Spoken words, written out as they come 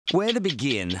Where to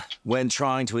begin when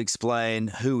trying to explain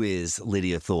who is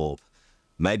Lidia Thorpe?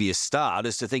 Maybe a start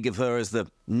is to think of her as the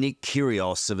Nick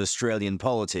Kyrgios of Australian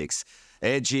politics.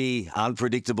 Edgy,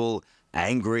 unpredictable,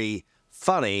 angry,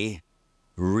 funny,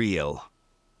 real.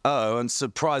 Oh, and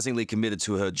surprisingly committed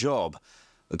to her job.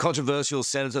 The controversial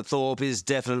Senator Thorpe is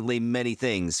definitely many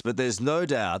things, but there's no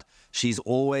doubt she's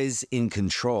always in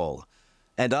control.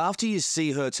 And after you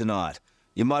see her tonight,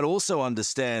 you might also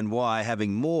understand why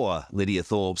having more Lidia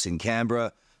Thorpes in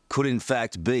Canberra could in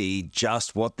fact be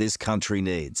just what this country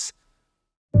needs.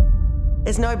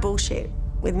 There's no bullshit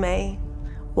with me.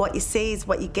 What you see is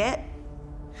what you get.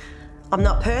 I'm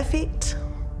not perfect.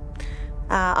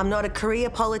 I'm not a career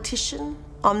politician.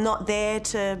 I'm not there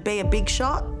to be a big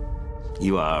shot.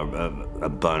 You are a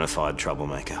bona fide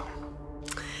troublemaker.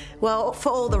 Well, for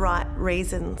all the right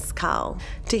reasons, Karl.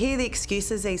 To hear the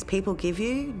excuses these people give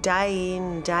you, day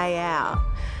in, day out,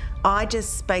 I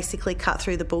just basically cut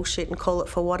through the bullshit and call it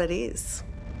for what it is.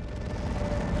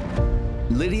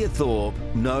 Lidia Thorpe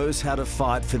knows how to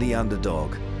fight for the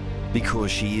underdog, because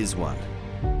she is one.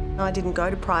 I didn't go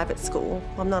to private school.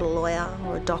 I'm not a lawyer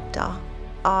or a doctor.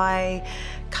 I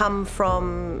come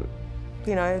from,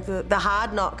 you know, the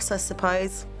hard knocks, I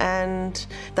suppose, and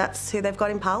that's who they've got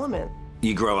in Parliament.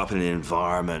 You grow up in an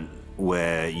environment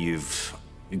where you've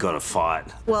got to fight.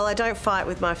 Well, I don't fight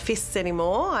with my fists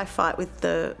anymore. I fight with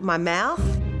my mouth.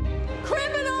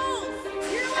 Criminals!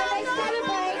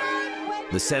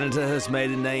 The senator has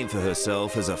made a name for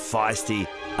herself as a feisty,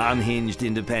 unhinged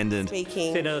independent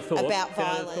Speaking about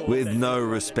violence. with no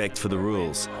respect for the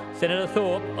rules. Senator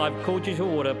Thorpe, I've called you to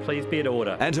order. Please be at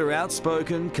order. And her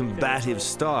outspoken, combative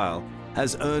style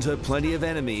has earned her plenty of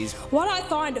enemies. What I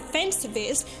find offensive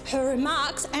is her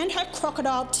remarks and her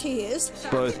crocodile tears.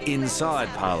 Both inside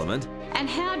Parliament and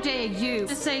how dare you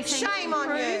to see things Shame on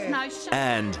you. No, shame.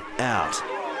 and out.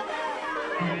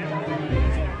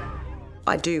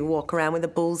 I do walk around with a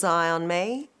bullseye on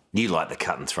me. You like the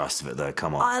cut and thrust of it though,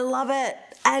 come on. I love it.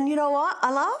 And you know what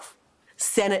I love?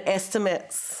 Senate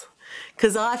estimates.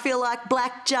 Because I feel like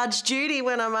Black Judge Judy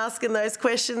when I'm asking those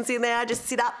questions in there. I just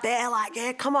sit up there like,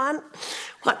 yeah, come on.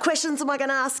 What questions am I going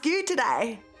to ask you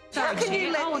today? How can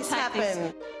you let this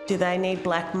happen? Do they need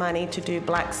black money to do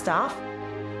black stuff?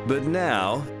 But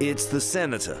now it's the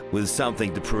senator with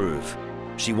something to prove.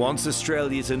 She wants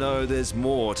Australia to know there's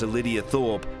more to Lidia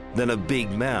Thorpe than a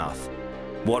big mouth.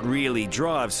 What really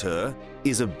drives her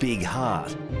is a big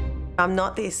heart. I'm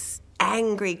not this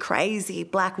angry, crazy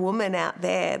black woman out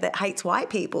there that hates white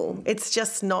people. It's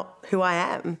just not who I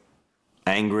am.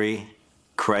 Angry,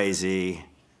 crazy,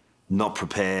 not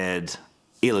prepared,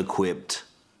 ill-equipped.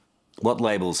 What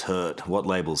labels hurt? What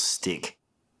labels stick?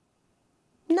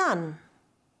 None.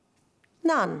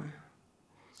 None.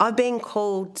 I've been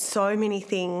called so many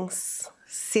things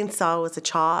since I was a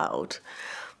child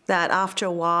that after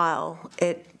a while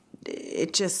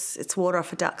it's water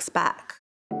off a duck's back.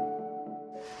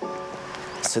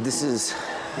 So this is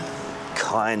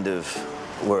kind of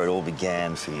where it all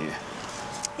began for you.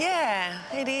 Yeah,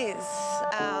 it is.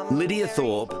 Lidia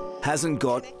Thorpe hasn't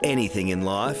got anything in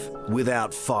life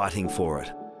without fighting for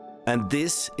it. And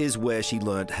this is where she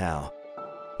learnt how.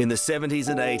 In the 70s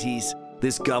and 80s,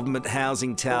 this government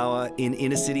housing tower in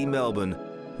inner city Melbourne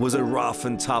was a rough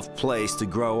and tough place to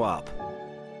grow up.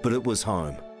 But it was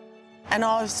home. And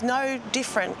I was no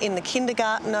different in the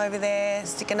kindergarten over there,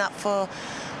 sticking up for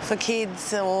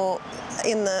kids, or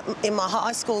in my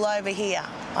high school over here.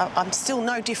 I'm still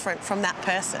no different from that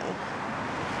person.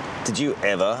 Did you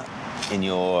ever, in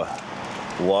your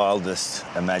wildest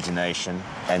imagination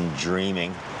and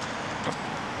dreaming,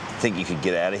 think you could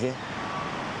get out of here?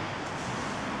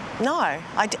 No,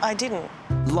 I didn't.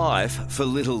 Life for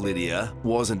little Lidia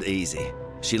wasn't easy.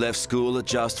 She left school at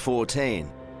just 14.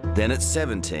 Then at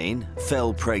 17,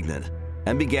 fell pregnant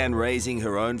and began raising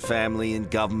her own family in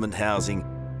government housing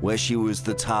where she was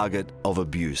the target of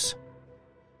abuse.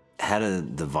 How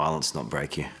did the violence not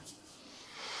break you?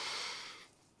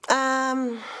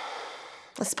 I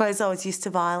suppose I was used to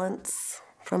violence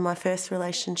from my first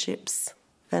relationships,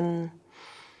 and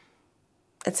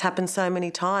it's happened so many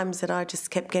times that I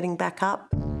just kept getting back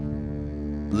up.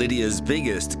 Lidia's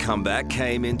biggest comeback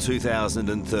came in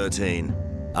 2013.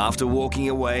 After walking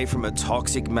away from a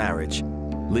toxic marriage,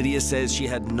 Lidia says she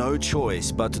had no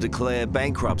choice but to declare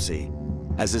bankruptcy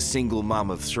as a single mum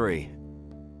of 3.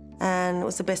 And it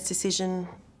was the best decision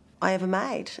I ever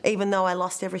made, even though I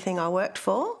lost everything I worked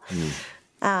for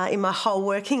in my whole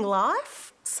working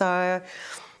life. So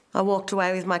I walked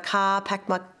away with my car, packed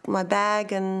my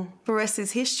bag, and the rest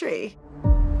is history.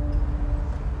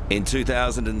 In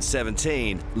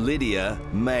 2017, Lidia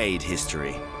made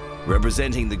history.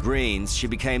 Representing the Greens, she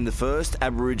became the first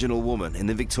Aboriginal woman in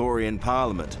the Victorian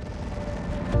Parliament.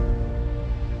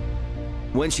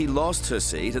 When she lost her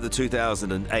seat at the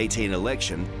 2018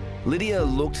 election, Lidia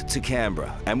looked to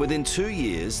Canberra, and within 2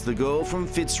 years, the girl from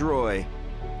Fitzroy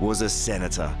was a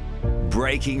senator,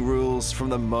 breaking rules from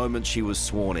the moment she was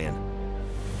sworn in.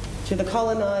 To the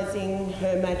colonising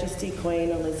Her Majesty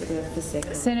Queen Elizabeth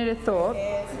II. Senator Thorpe,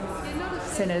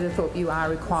 you are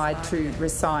required to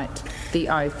recite the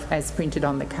oath as printed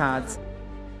on the cards.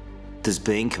 Does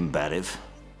being combative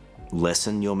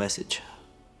lessen your message?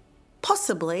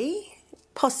 Possibly.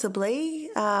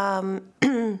 And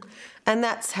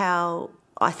that's how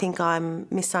I think I'm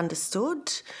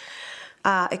misunderstood.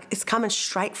 It's coming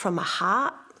straight from my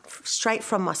heart, straight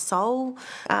from my soul.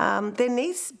 There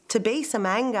needs to be some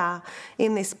anger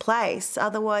in this place,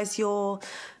 otherwise you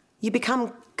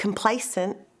become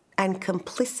complacent and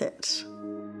complicit.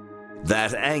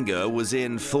 That anger was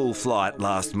in full flight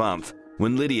last month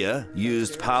when Lidia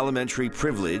used parliamentary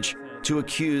privilege to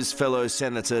accuse fellow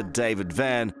Senator David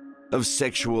Van of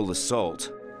sexual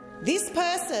assault. This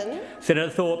person, Senator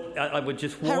Thorpe, I would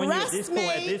just warn you at this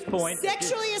point,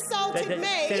 sexually assaulted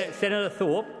me, Senator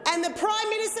Thorpe, and the Prime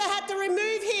Minister had to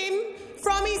remove him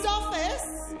from his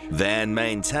office. Van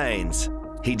maintains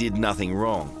he did nothing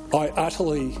wrong. I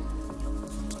utterly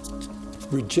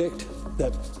reject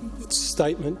that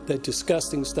statement, that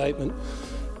disgusting statement,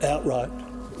 outright.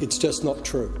 It's just not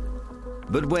true.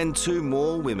 But when two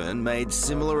more women made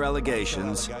similar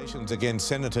allegations against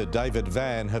Senator David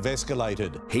Van have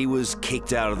escalated. He was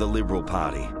kicked out of the Liberal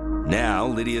Party. Now,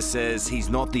 Lidia says he's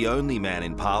not the only man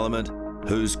in Parliament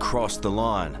who's crossed the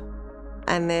line.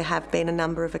 And there have been a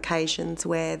number of occasions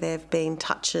where there have been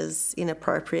touches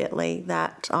inappropriately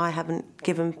that I haven't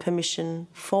given permission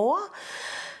for,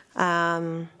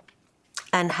 and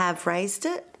have raised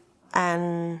it.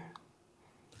 And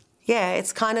yeah,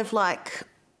 it's kind of like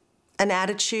an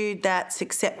attitude that's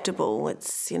acceptable.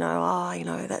 It's,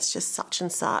 that's just such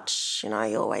and such.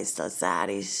 He always does that.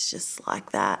 He's just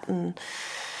like that. And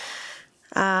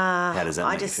how does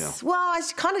that make you feel? Well, I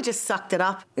kind of just sucked it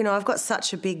up. I've got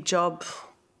such a big job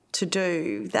to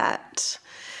do that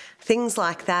things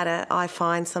like that I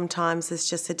find sometimes is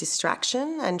just a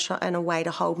distraction and a way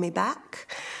to hold me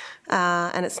back.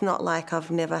 And it's not like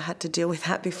I've never had to deal with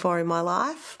that before in my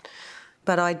life.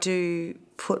 But I do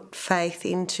put faith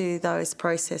into those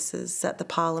processes that the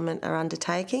Parliament are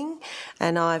undertaking,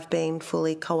 and I've been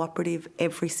fully cooperative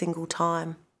every single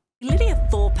time. Lidia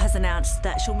Thorpe has announced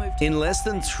that she'll move to... In less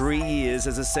than 3 years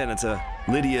as a senator,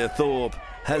 Lidia Thorpe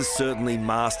has certainly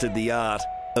mastered the art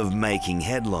of making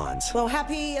headlines. Well,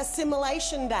 happy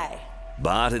Assimilation Day.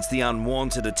 But it's the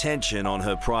unwanted attention on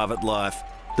her private life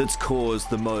that's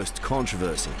caused the most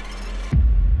controversy.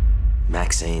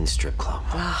 Maxine Strip Club.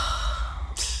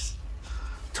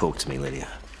 Talk to me, Lidia.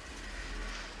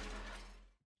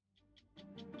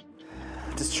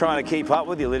 Just trying to keep up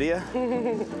with you, Lidia.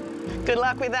 Good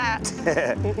luck with that.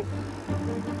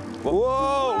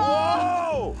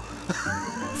 Whoa!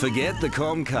 Forget the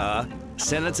com car.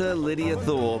 Senator Lidia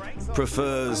Thorpe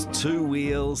prefers two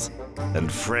wheels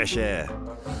and fresh air.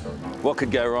 What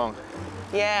could go wrong?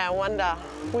 Yeah, I wonder.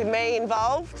 With me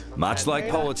involved? Much like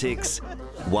politics,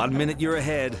 1 minute you're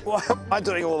ahead. Why am I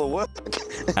doing all the work?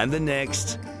 And the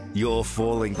next, you're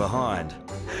falling behind.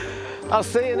 I'll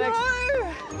see you next...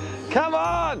 No! Come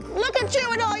on! Look at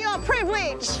you and all your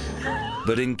privilege!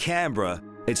 But in Canberra,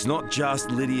 it's not just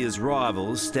Lidia's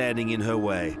rivals standing in her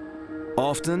way.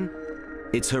 Often,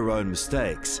 it's her own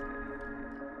mistakes.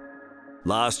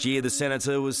 Last year, the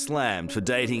senator was slammed for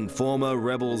dating former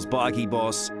Rebels bikie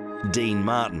boss Dean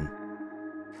Martin.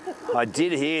 I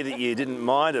did hear that you didn't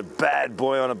mind a bad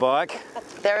boy on a bike.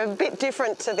 They're a bit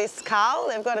different to this, Karl.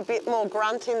 They've got a bit more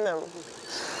grunt in them.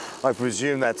 I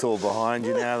presume that's all behind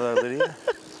you now, though, Lidia?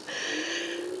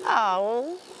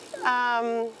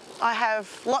 I have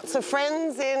lots of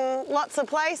friends in lots of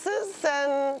places,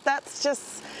 and that's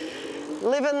just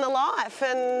living the life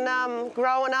and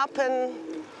growing up and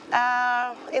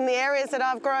in the areas that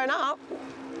I've grown up.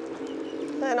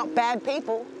 They're not bad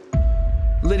people.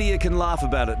 Lidia can laugh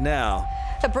about it now.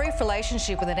 A brief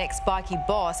relationship with an ex-bikie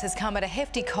boss has come at a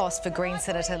hefty cost for Green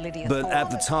Senator Lidia Thorpe. But at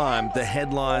the time, the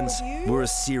headlines were a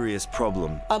serious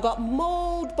problem. I got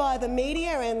mauled by the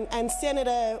media and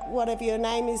Senator, whatever your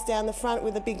name is, down the front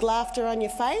with a big laughter on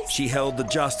your face. She held the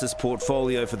justice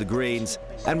portfolio for the Greens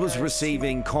and was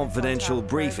receiving confidential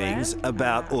briefings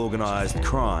about organised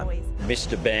crime.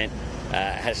 Mr. Bant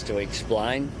has to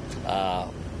explain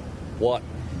what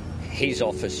his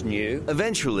office knew.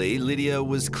 Eventually, Lidia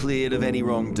was cleared of any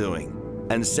wrongdoing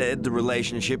and said the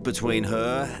relationship between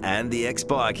her and the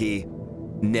ex-bikie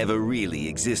never really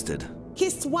existed.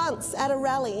 Kissed once at a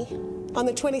rally on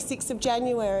the 26th of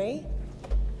January.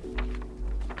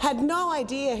 Had no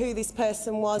idea who this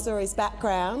person was or his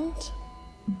background.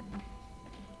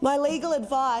 My legal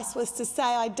advice was to say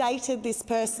I dated this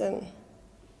person.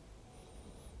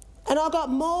 And I got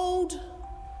mauled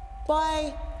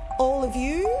by all of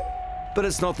you. But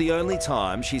it's not the only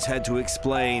time she's had to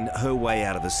explain her way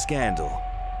out of a scandal.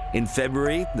 In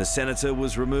February, the senator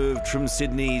was removed from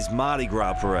Sydney's Mardi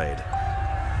Gras parade.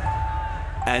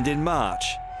 And in March,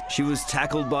 she was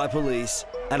tackled by police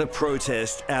at a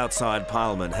protest outside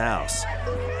Parliament House.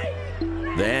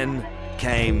 Then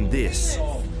came this.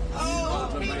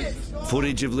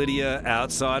 Footage of Lidia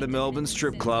outside a Melbourne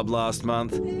strip club last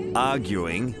month,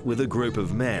 arguing with a group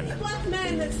of men. Black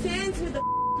man that stands with a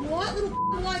white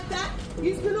little like that,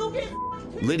 you can all get.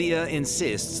 Lidia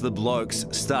insists the blokes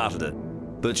started it,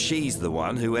 but she's the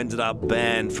one who ended up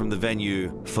banned from the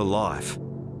venue for life.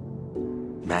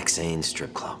 Maxine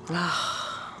strip club.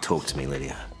 Talk to me,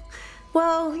 Lidia.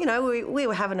 Well, you know, we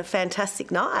were having a fantastic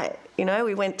night. You know,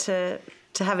 we went to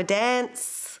have a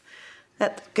dance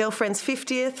at girlfriend's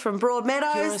 50th from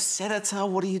Broadmeadows. You're a senator.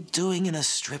 What are you doing in a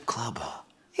strip club?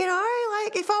 You know,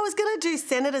 like, if I was going to do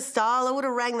senator style, I would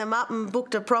have rang them up and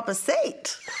booked a proper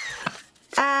seat.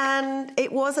 And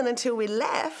it wasn't until we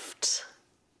left,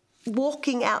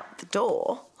 walking out the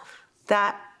door,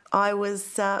 that I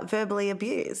was verbally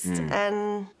abused.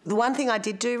 And the one thing I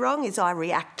did do wrong is I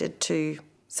reacted to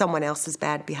someone else's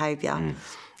bad behaviour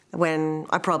when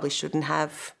I probably shouldn't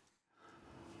have.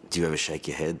 Do you ever shake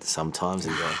your head sometimes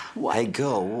and go, hey,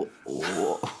 girl,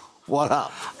 what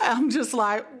up? I'm just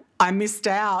like, I missed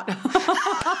out.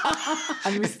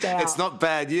 I missed out. It's not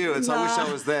bad you, it's I wish I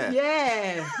was there.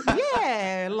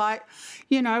 Yeah, like,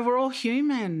 you know, we're all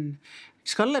human.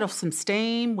 She's got to let off some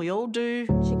steam, we all do.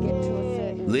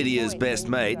 Lydia's best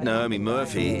mate, Naomi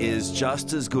Murphy, is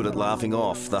just as good at laughing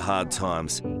off the hard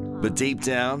times. But deep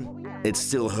down, it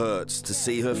still hurts to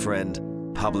see her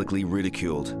friend publicly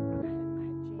ridiculed.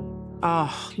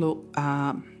 Oh, look,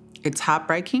 it's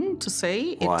heartbreaking to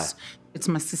see. Why? It's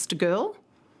my sister girl.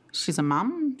 She's a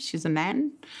mum, she's a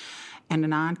nan and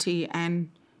an auntie, and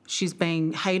she's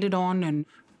being hated on, and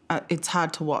it's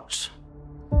hard to watch.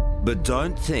 But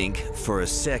don't think for a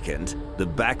second the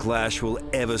backlash will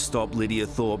ever stop Lidia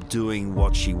Thorpe doing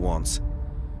what she wants.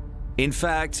 In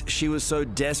fact, she was so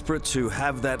desperate to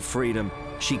have that freedom,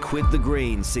 she quit the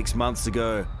Greens 6 months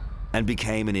ago and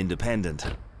became an independent.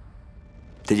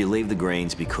 Did you leave the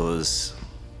Greens because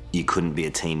you couldn't be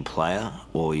a team player,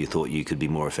 or you thought you could be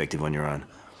more effective on your own?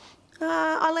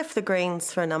 I left the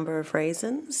Greens for a number of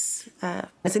reasons.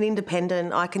 As an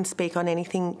independent, I can speak on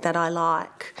anything that I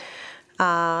like.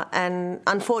 And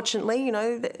unfortunately, you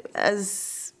know,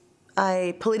 as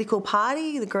a political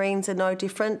party, the Greens are no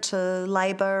different to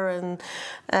Labor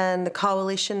and the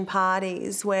coalition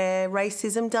parties where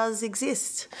racism does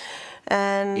exist.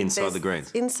 And inside the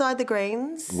Greens? Inside the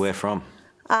Greens. Where from?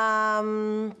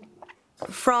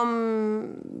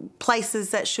 From places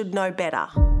that should know better.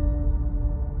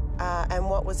 And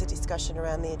what was the discussion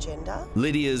around the agenda?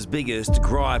 Lydia's biggest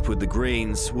gripe with the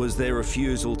Greens was their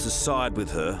refusal to side with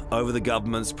her over the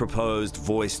government's proposed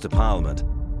voice to Parliament.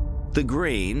 The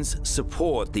Greens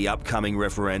support the upcoming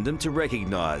referendum to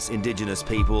recognise Indigenous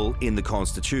people in the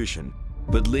Constitution,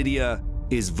 but Lidia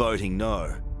is voting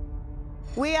no.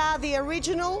 We are the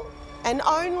original and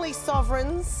only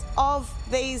sovereigns of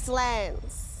these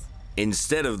lands.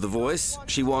 Instead of the voice,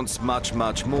 she wants much,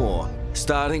 much more,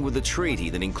 starting with a treaty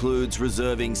that includes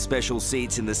reserving special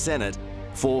seats in the Senate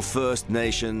for First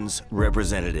Nations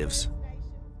representatives.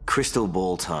 Crystal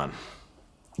ball time.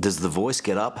 Does the voice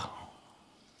get up?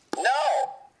 No!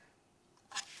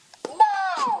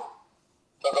 No!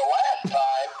 For the last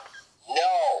time,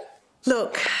 no!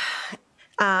 Look,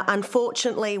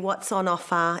 unfortunately, what's on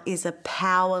offer is a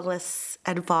powerless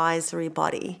advisory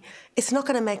body. It's not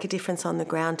going to make a difference on the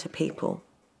ground to people.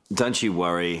 Don't you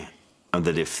worry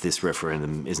that if this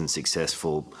referendum isn't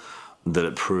successful, that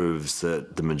it proves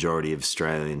that the majority of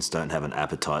Australians don't have an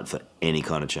appetite for any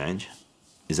kind of change?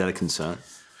 Is that a concern?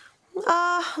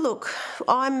 Look,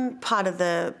 I'm part of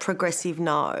the progressive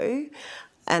no,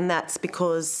 and that's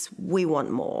because we want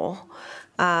more.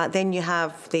 Then you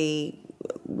have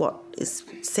what is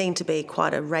seen to be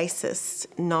quite a racist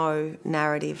no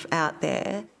narrative out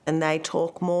there, and they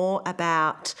talk more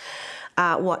about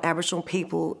what Aboriginal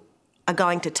people are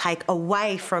going to take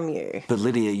away from you. But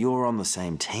Lidia, you're on the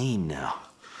same team now.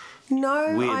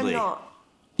 No, Weirdly, I'm not.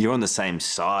 You're on the same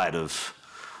side of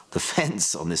the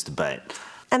fence on this debate.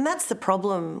 And that's the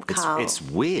problem, Karl. It's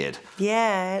weird.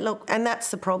 Yeah, look, and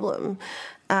that's the problem,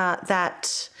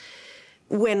 that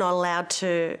we're not allowed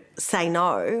to say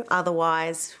no,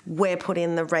 otherwise we're put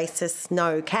in the racist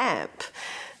no camp.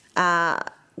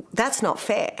 That's not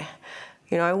fair.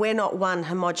 You know, we're not one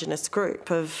homogenous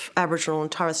group of Aboriginal and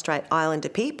Torres Strait Islander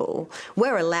people.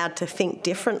 We're allowed to think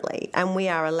differently, and we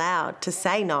are allowed to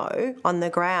say no on the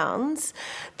grounds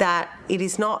that it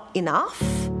is not enough.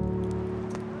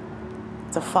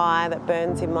 It's a fire that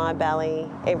burns in my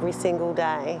belly every single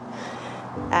day,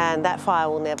 and that fire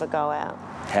will never go out.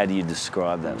 How do you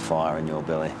describe that fire in your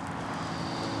belly?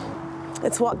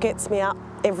 It's what gets me up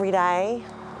every day,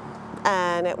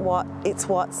 and it's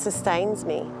what sustains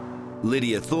me.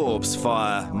 Lidia Thorpe's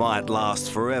fire might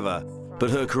last forever, but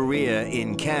her career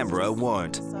in Canberra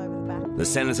won't. The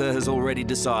senator has already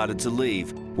decided to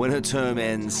leave when her term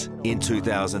ends in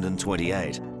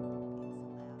 2028.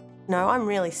 No, I'm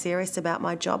really serious about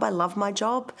my job. I love my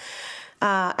job,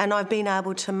 and I've been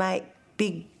able to make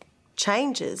big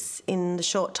changes in the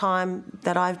short time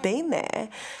that I've been there.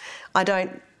 I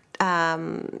don't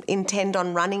intend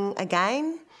on running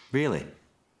again. Really?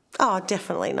 Oh,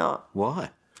 definitely not. Why?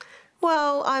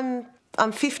 Well, I'm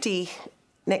 50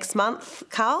 next month,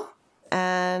 Karl,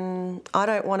 and I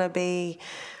don't want to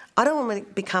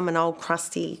become an old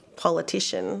crusty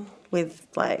politician with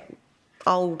like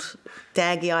old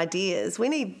daggy ideas. We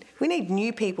need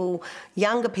new people,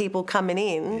 younger people coming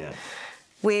in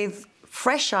with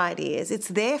fresh ideas. It's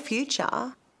their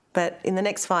future. But in the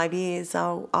next 5 years,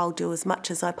 I'll do as much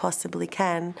as I possibly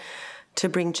can to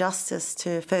bring justice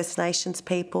to First Nations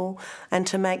people and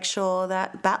to make sure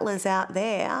that battlers out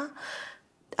there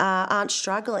aren't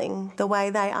struggling the way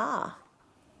they are.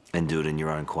 And do it in your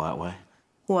own quiet way?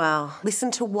 Well, listen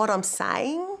to what I'm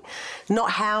saying,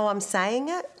 not how I'm saying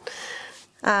it.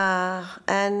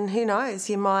 And who knows,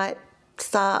 you might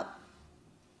start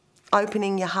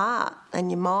opening your heart and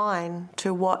your mind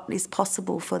to what is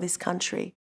possible for this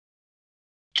country.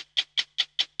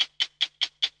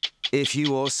 If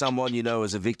you or someone you know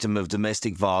is a victim of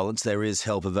domestic violence, there is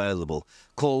help available.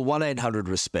 Call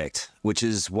 1-800-RESPECT, which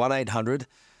is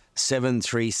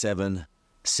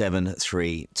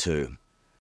 1-800-737-732.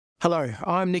 Hello,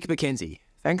 I'm Nick McKenzie.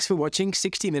 Thanks for watching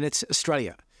 60 Minutes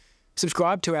Australia.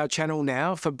 Subscribe to our channel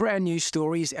now for brand new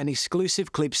stories and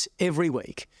exclusive clips every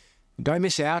week. Don't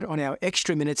miss out on our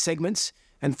extra minute segments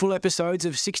and full episodes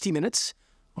of 60 Minutes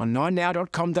on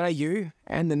 9now.com.au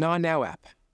and the 9Now app.